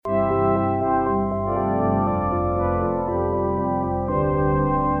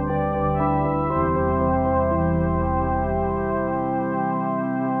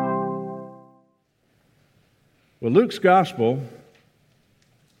Well, Luke's gospel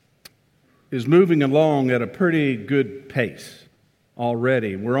is moving along at a pretty good pace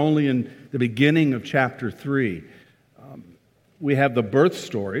already. We're only in the beginning of chapter 3. We have the birth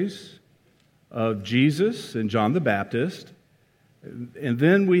stories of Jesus and John the Baptist, and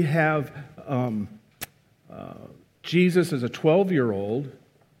then we have Jesus as a 12-year-old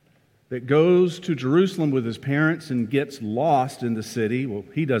that goes to Jerusalem with his parents and gets lost in the city. Well,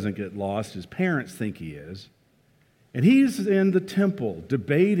 he doesn't get lost. His parents think he is. And he's in the temple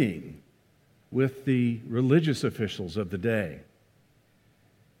debating with the religious officials of the day.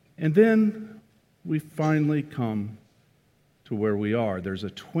 And then we finally come to where we are. There's a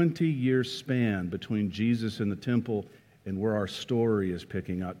 20-year span between Jesus in the temple and where our story is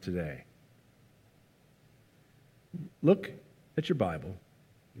picking up today. Look at your Bible.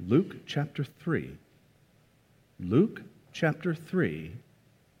 Luke chapter 3. Luke chapter 3,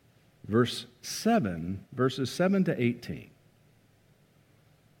 verses 7 to 18.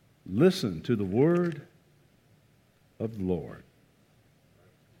 Listen to the word of the Lord.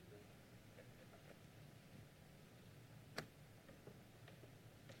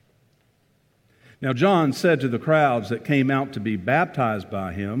 Now John said to the crowds that came out to be baptized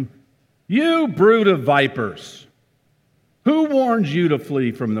by him, "You brood of vipers, who warned you to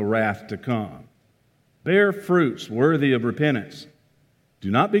flee from the wrath to come? Bear fruits worthy of repentance. Do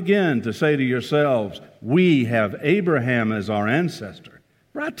not begin to say to yourselves, 'We have Abraham as our ancestor.'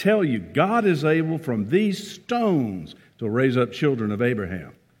 For I tell you, God is able from these stones to raise up children of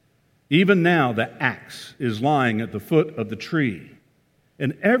Abraham. Even now the axe is lying at the foot of the tree.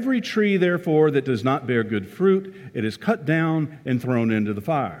 And every tree, therefore, that does not bear good fruit, it is cut down and thrown into the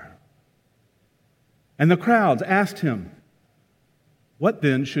fire." And the crowds asked him, "What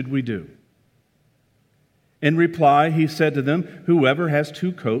then should we do?" In reply, he said to them, "Whoever has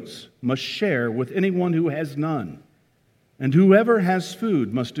 2 coats must share with anyone who has none, and whoever has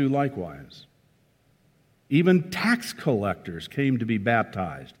food must do likewise." Even tax collectors came to be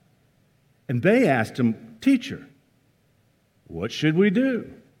baptized, and they asked him, "Teacher, what should we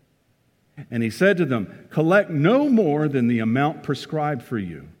do?" And he said to them, "Collect no more than the amount prescribed for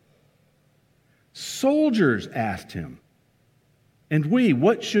you." Soldiers asked him, "And we,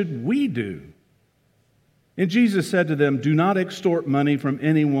 what should we do?" And Jesus said to them, "Do not extort money from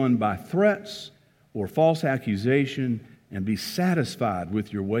anyone by threats or false accusation, and be satisfied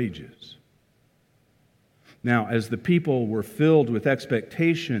with your wages." Now, as the people were filled with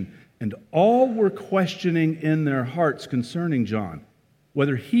expectation, and all were questioning in their hearts concerning John,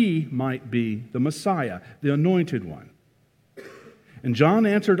 whether he might be the Messiah, the anointed one. And John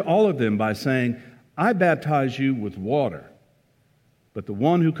answered all of them by saying, "I baptize you with water, but the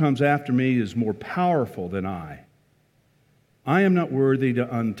one who comes after me is more powerful than I. I am not worthy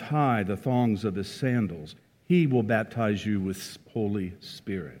to untie the thongs of his sandals. He will baptize you with Holy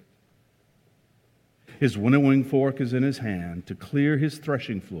Spirit. His winnowing fork is in his hand to clear his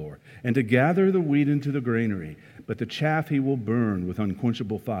threshing floor and to gather the wheat into the granary, but the chaff he will burn with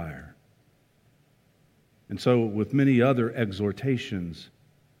unquenchable fire." And so, with many other exhortations,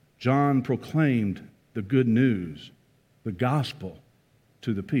 John proclaimed the good news, the gospel,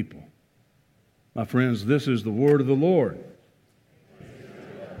 to the people. My friends, this is the word of the Lord.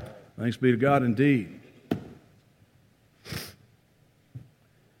 Thanks be to God indeed.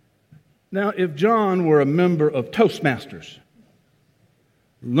 Now, if John were a member of Toastmasters,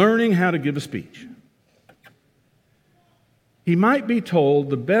 learning how to give a speech, he might be told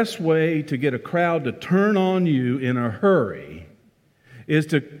the best way to get a crowd to turn on you in a hurry is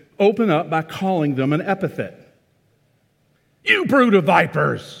to open up by calling them an epithet. "You brood of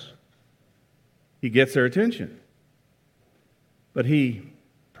vipers!" He gets their attention, but he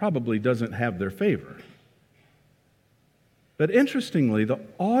probably doesn't have their favor. But interestingly, the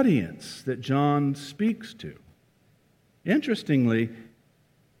audience that John speaks to, interestingly,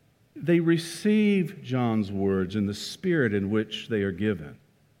 they receive John's words in the spirit in which they are given.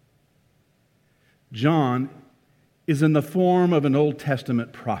 John is in the form of an Old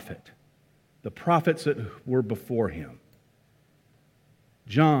Testament prophet, the prophets that were before him.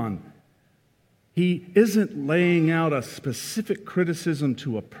 John, he isn't laying out a specific criticism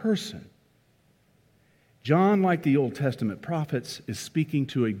to a person. John, like the Old Testament prophets, is speaking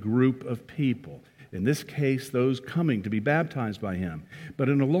to a group of people. In this case, those coming to be baptized by him. But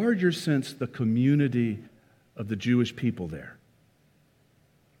in a larger sense, the community of the Jewish people there.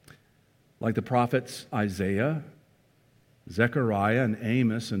 Like the prophets Isaiah, Zechariah, and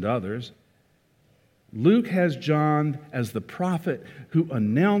Amos, and others, Luke has John as the prophet who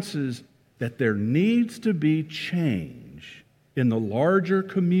announces that there needs to be change in the larger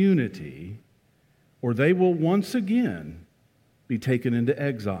community or they will once again be taken into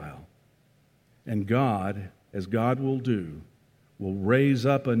exile. And God, as God will do, will raise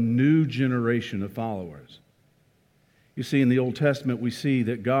up a new generation of followers. You see, in the Old Testament, we see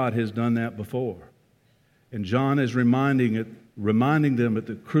that God has done that before. And John is reminding them at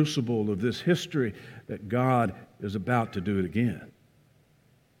the crucible of this history that God is about to do it again.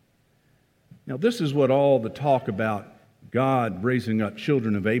 Now, this is what all the talk about God raising up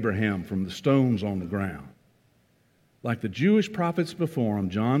children of Abraham from the stones on the ground. Like the Jewish prophets before him,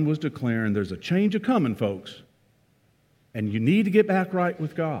 John was declaring there's a change a-coming, folks. And you need to get back right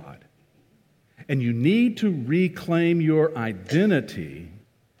with God. And you need to reclaim your identity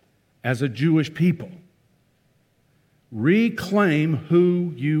as a Jewish people. Reclaim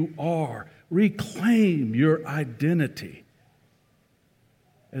who you are. Reclaim your identity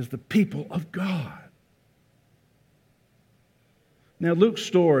as the people of God. Now, Luke's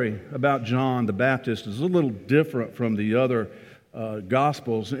story about John the Baptist is a little different from the other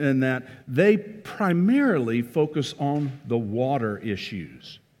Gospels in that they primarily focus on the water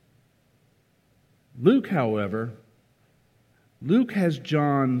issues. Luke, however, has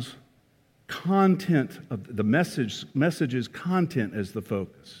John's content of the message's content as the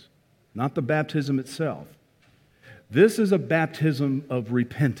focus, not the baptism itself. This is a baptism of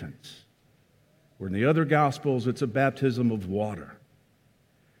repentance, where in the other Gospels it's a baptism of water.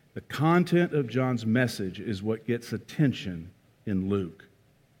 The content of John's message is what gets attention in Luke.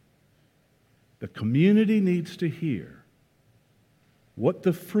 The community needs to hear what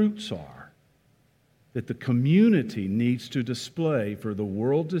the fruits are that the community needs to display for the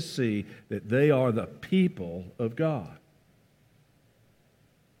world to see that they are the people of God.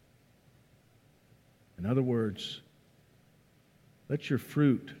 In other words, let your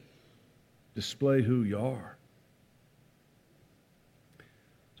fruit display who you are.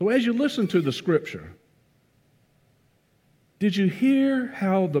 So as you listen to the Scripture, did you hear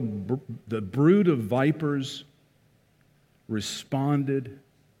how the brood of vipers responded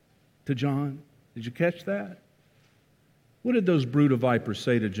to John? Did you catch that? What did those brood of vipers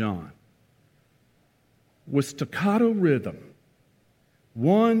say to John? With staccato rhythm,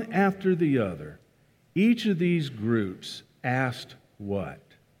 one after the other, each of these groups asked what?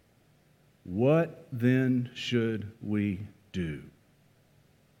 What then should we do?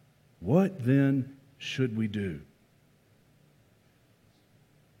 What then should we do?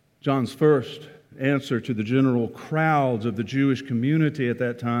 John's first answer to the general crowds of the Jewish community at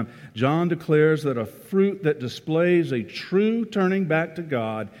that time, John declares that a fruit that displays a true turning back to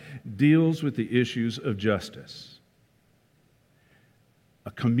God deals with the issues of justice.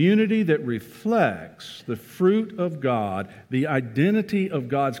 A community that reflects the fruit of God, the identity of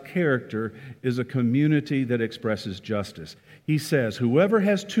God's character, is a community that expresses justice. He says, whoever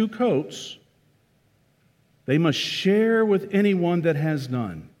has two coats, they must share with anyone that has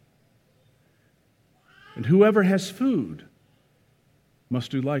none. And whoever has food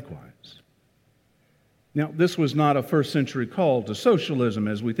must do likewise. Now, this was not a first century call to socialism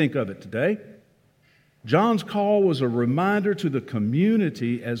as we think of it today. John's call was a reminder to the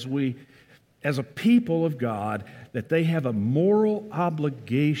community as a people of God that they have a moral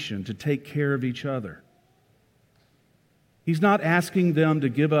obligation to take care of each other. He's not asking them to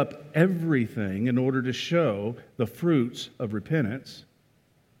give up everything in order to show the fruits of repentance.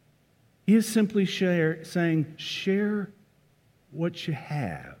 He is simply saying, share what you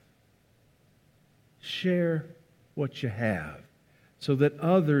have. Share what you have so that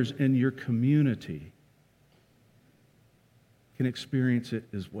others in your community can experience it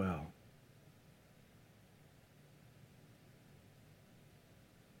as well.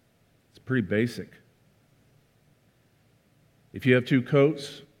 It's pretty basic. If you have two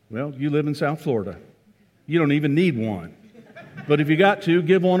coats, well, you live in South Florida. You don't even need one. But if you got to,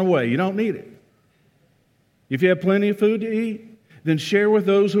 give one away. You don't need it. If you have plenty of food to eat, then share with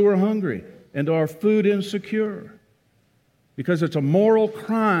those who are hungry and are food insecure. Because it's a moral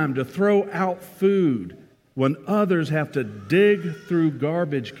crime to throw out food when others have to dig through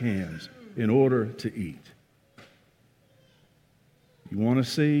garbage cans in order to eat. You want to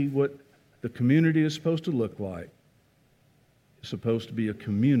see what the community is supposed to look like? It's supposed to be a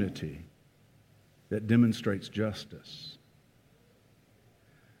community that demonstrates justice.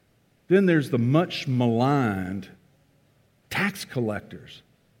 Then there's the much maligned tax collectors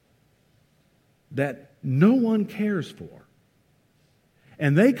that no one cares for.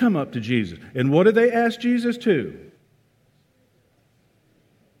 And they come up to Jesus. And what do they ask Jesus to?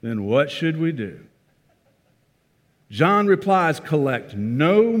 Then what should we do? John replies, collect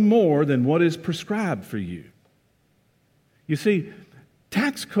no more than what is prescribed for you. You see,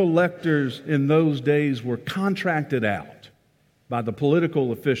 Tax collectors in those days were contracted out by the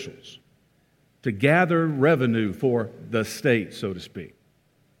political officials to gather revenue for the state, so to speak.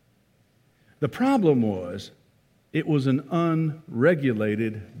 The problem was, it was an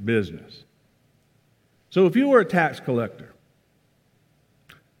unregulated business. So if you were a tax collector,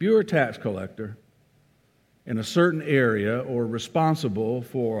 in a certain area or responsible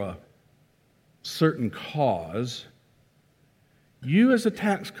for a certain cause, you as a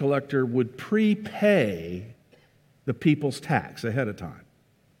tax collector would prepay the people's tax ahead of time.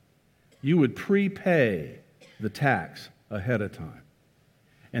 You would prepay the tax ahead of time.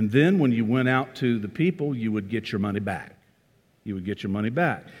 And then when you went out to the people, you would get your money back. They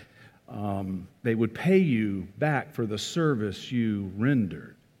would pay you back for the service you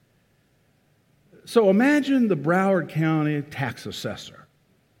rendered. So imagine the Broward County tax assessor.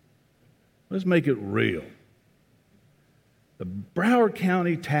 Let's make it real. The Broward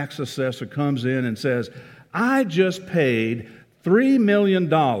County tax assessor comes in and says, I just paid $3 million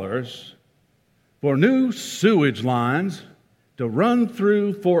for new sewage lines to run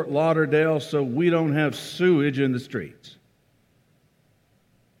through Fort Lauderdale so we don't have sewage in the streets.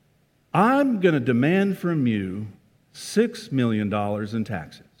 I'm going to demand from you $6 million in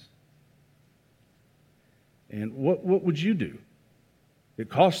taxes. And what would you do? It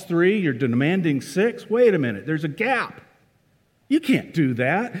costs 3, you're demanding 6? Wait a minute, there's a gap. You can't do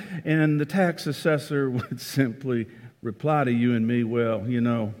that. And the tax assessor would simply reply to you and me, well, you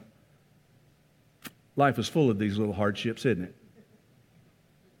know, life is full of these little hardships, isn't it?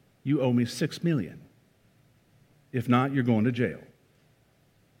 You owe me $6 million. If not, you're going to jail.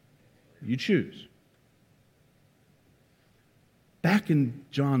 You choose. Back in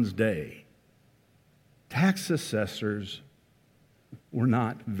John's day, tax assessors were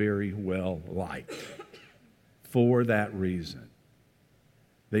not very well liked for that reason.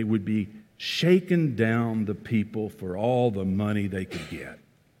 They would be shaking down the people for all the money they could get.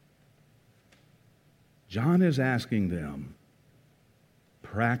 John is asking them,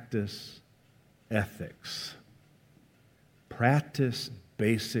 practice ethics. Practice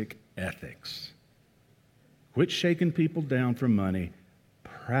basic ethics. Quit shaking people down for money.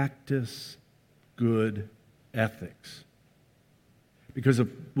 Practice good ethics. Because if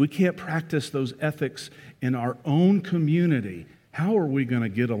we can't practice those ethics in our own community, how are we going to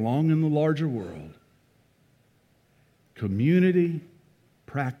get along in the larger world? Community,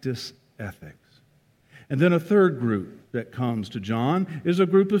 practice ethics. And then a third group that comes to John is a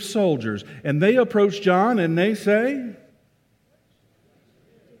group of soldiers. And they approach John and they say,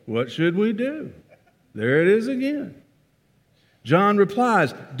 what should we do? There it is again. John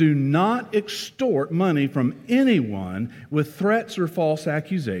replies, do not extort money from anyone with threats or false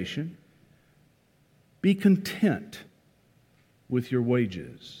accusation. Be content with your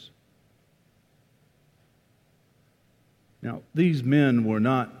wages. Now, these men were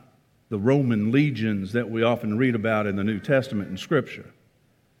not the Roman legions that we often read about in the New Testament in Scripture.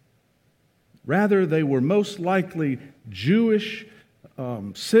 Rather, they were most likely Jewish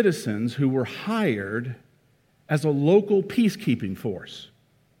citizens who were hired as a local peacekeeping force.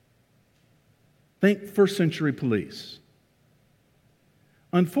 Think first century police.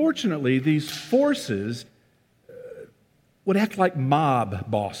 Unfortunately, these forces would act like mob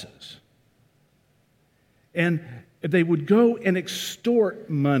bosses. And they would go and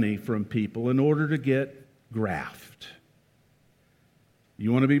extort money from people in order to get graft.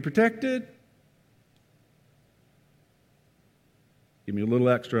 You want to be protected? Give me a little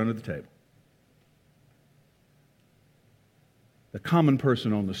extra under the table. The common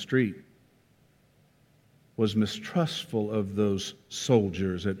person on the street was mistrustful of those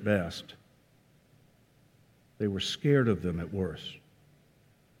soldiers at best. They were scared of them at worst.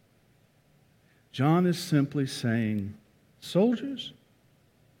 John is simply saying, soldiers,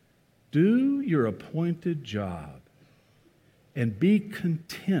 do your appointed job and be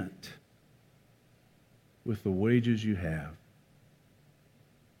content with the wages you have.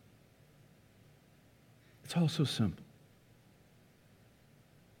 It's all so simple.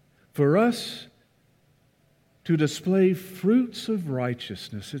 For us to display fruits of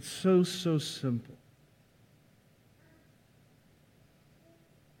righteousness, it's so simple.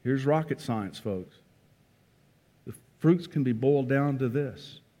 Here's rocket science, folks. The fruits can be boiled down to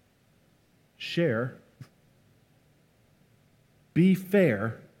this. Share. Be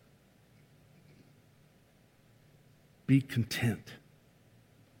fair. Be content.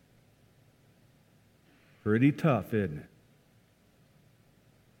 Pretty tough, isn't it?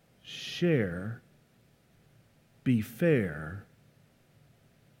 Share, be fair,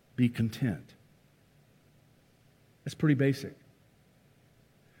 be content. That's pretty basic.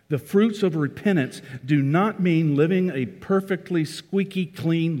 The fruits of repentance do not mean living a perfectly squeaky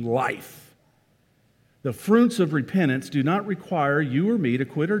clean life. The fruits of repentance do not require you or me to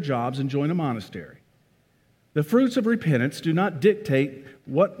quit our jobs and join a monastery. The fruits of repentance do not dictate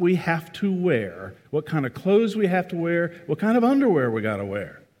what we have to wear, what kind of clothes we have to wear, what kind of underwear we got to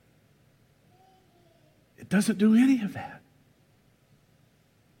wear. It doesn't do any of that.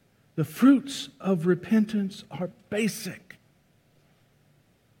 The fruits of repentance are basic.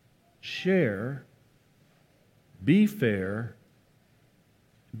 Share, be fair,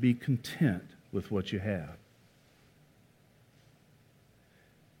 be content with what you have.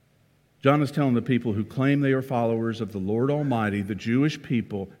 John is telling the people who claim they are followers of the Lord Almighty, the Jewish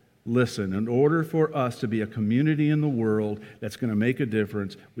people, listen, in order for us to be a community in the world that's going to make a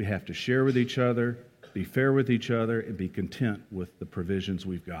difference, we have to share with each other, be fair with each other, and be content with the provisions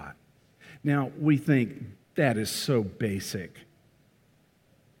we've got. Now, we think that is so basic.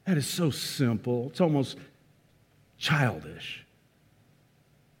 That is so simple. It's almost childish.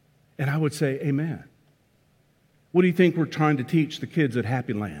 And I would say, amen. What do you think we're trying to teach the kids at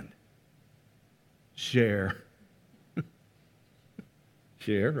Happy Land? Share.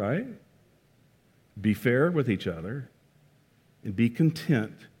 Share, right? Be fair with each other and be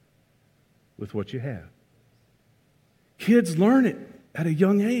content with what you have. Kids learn it at a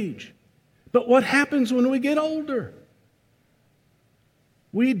young age. But what happens when we get older?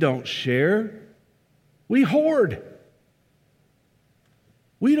 We don't share. We hoard.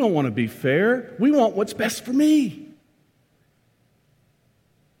 We don't want to be fair. We want what's best for me.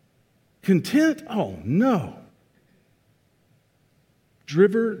 Content? Oh, no.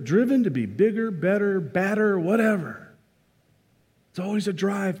 Driven to be bigger, better, badder, whatever. It's always a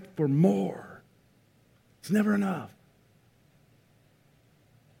drive for more. It's never enough.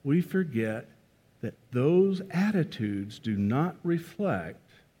 We forget that those attitudes do not reflect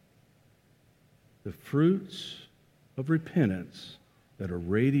the fruits of repentance that are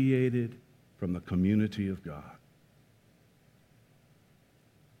radiated from the community of God.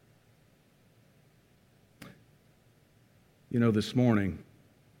 You know, this morning,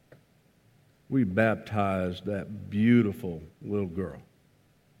 we baptized that beautiful little girl.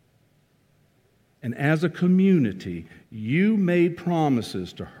 And as a community, you made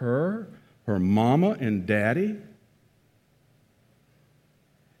promises to her, her mama and daddy,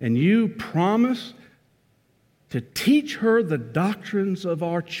 and you promised to teach her the doctrines of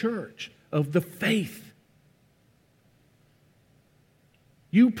our church, of the faith.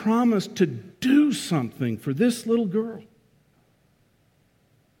 You promised to do something for this little girl.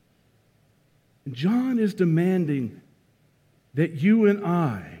 John is demanding that you and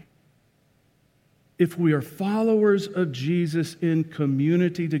I, if we are followers of Jesus in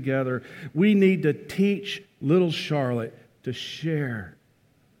community together, we need to teach little Charlotte to share,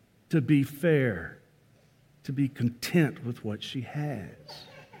 to be fair, to be content with what she has.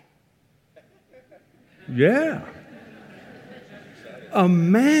 Yeah.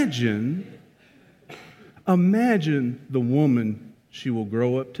 Imagine the woman she will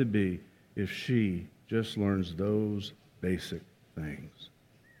grow up to be if she just learns those basic things.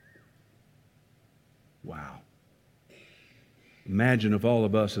 Wow. Imagine if all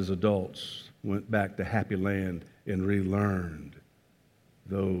of us as adults went back to Happy Land and relearned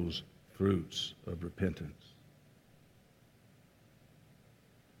those fruits of repentance.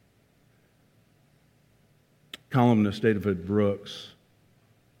 Columnist David Brooks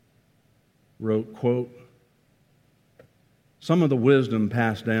wrote, quote, "Some of the wisdom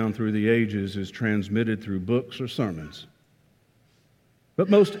passed down through the ages is transmitted through books or sermons. But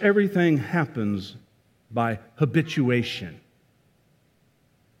most everything happens by habituation.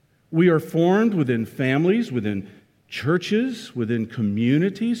 We are formed within families, within churches, within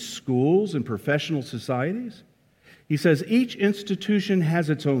communities, schools, and professional societies." He says each institution has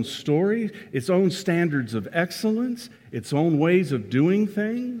its own story, its own standards of excellence, its own ways of doing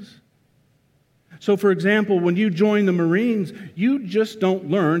things. So, for example, when you join the Marines, you just don't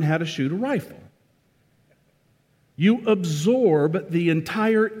learn how to shoot a rifle. You absorb the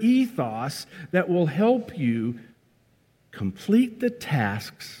entire ethos that will help you complete the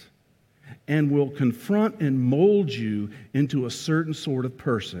tasks and will confront and mold you into a certain sort of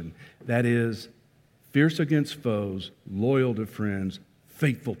person that is fierce against foes, loyal to friends,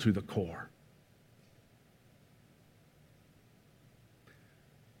 faithful to the core.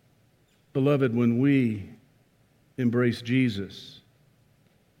 Beloved, when we embrace Jesus,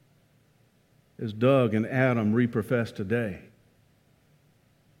 as Doug and Adam reprofess today,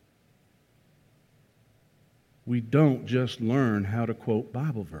 we don't just learn how to quote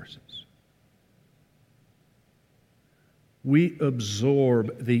Bible verses. we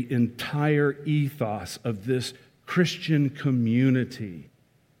absorb the entire ethos of this Christian community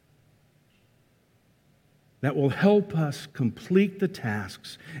that will help us complete the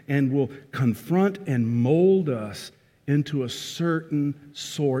tasks and will confront and mold us into a certain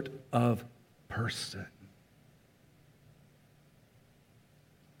sort of person.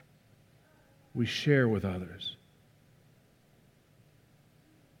 We share with others.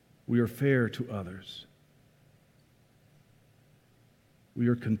 We are fair to others. We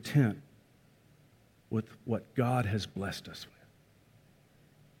are content with what God has blessed us with.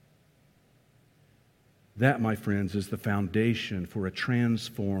 That, my friends, is the foundation for a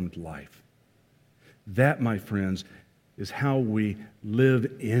transformed life. That, my friends, is how we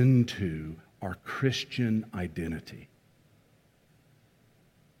live into our Christian identity.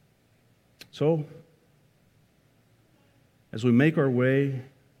 So, as we make our way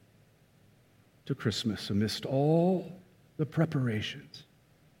to Christmas amidst all the preparations,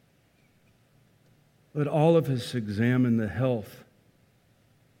 let all of us examine the health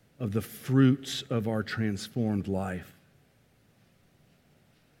of the fruits of our transformed life.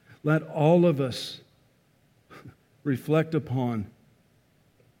 Let all of us reflect upon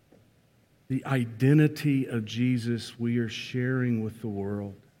the identity of Jesus we are sharing with the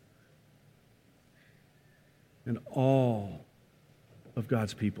world. And all of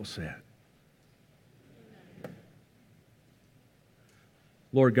God's people said,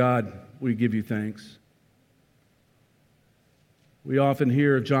 Lord God, we give you thanks. We often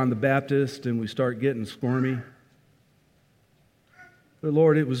hear of John the Baptist and we start getting squirmy. But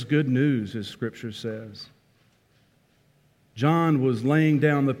Lord, it was good news, as Scripture says. John was laying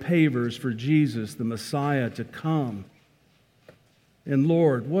down the pavers for Jesus, the Messiah, to come. And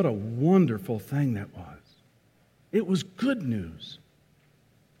Lord, what a wonderful thing that was. It was good news.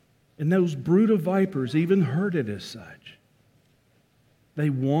 And those brood of vipers even heard it as such. They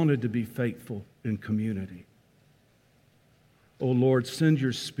wanted to be faithful in community. Oh Lord, send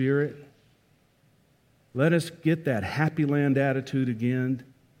your Spirit. Let us get that happy land attitude again.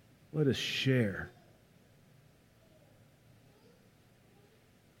 Let us share.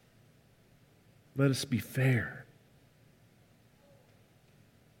 Let us be fair.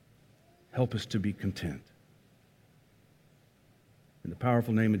 Help us to be content. In the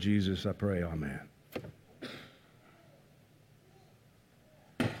powerful name of Jesus, I pray, amen.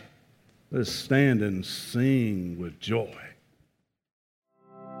 Let us stand and sing with joy.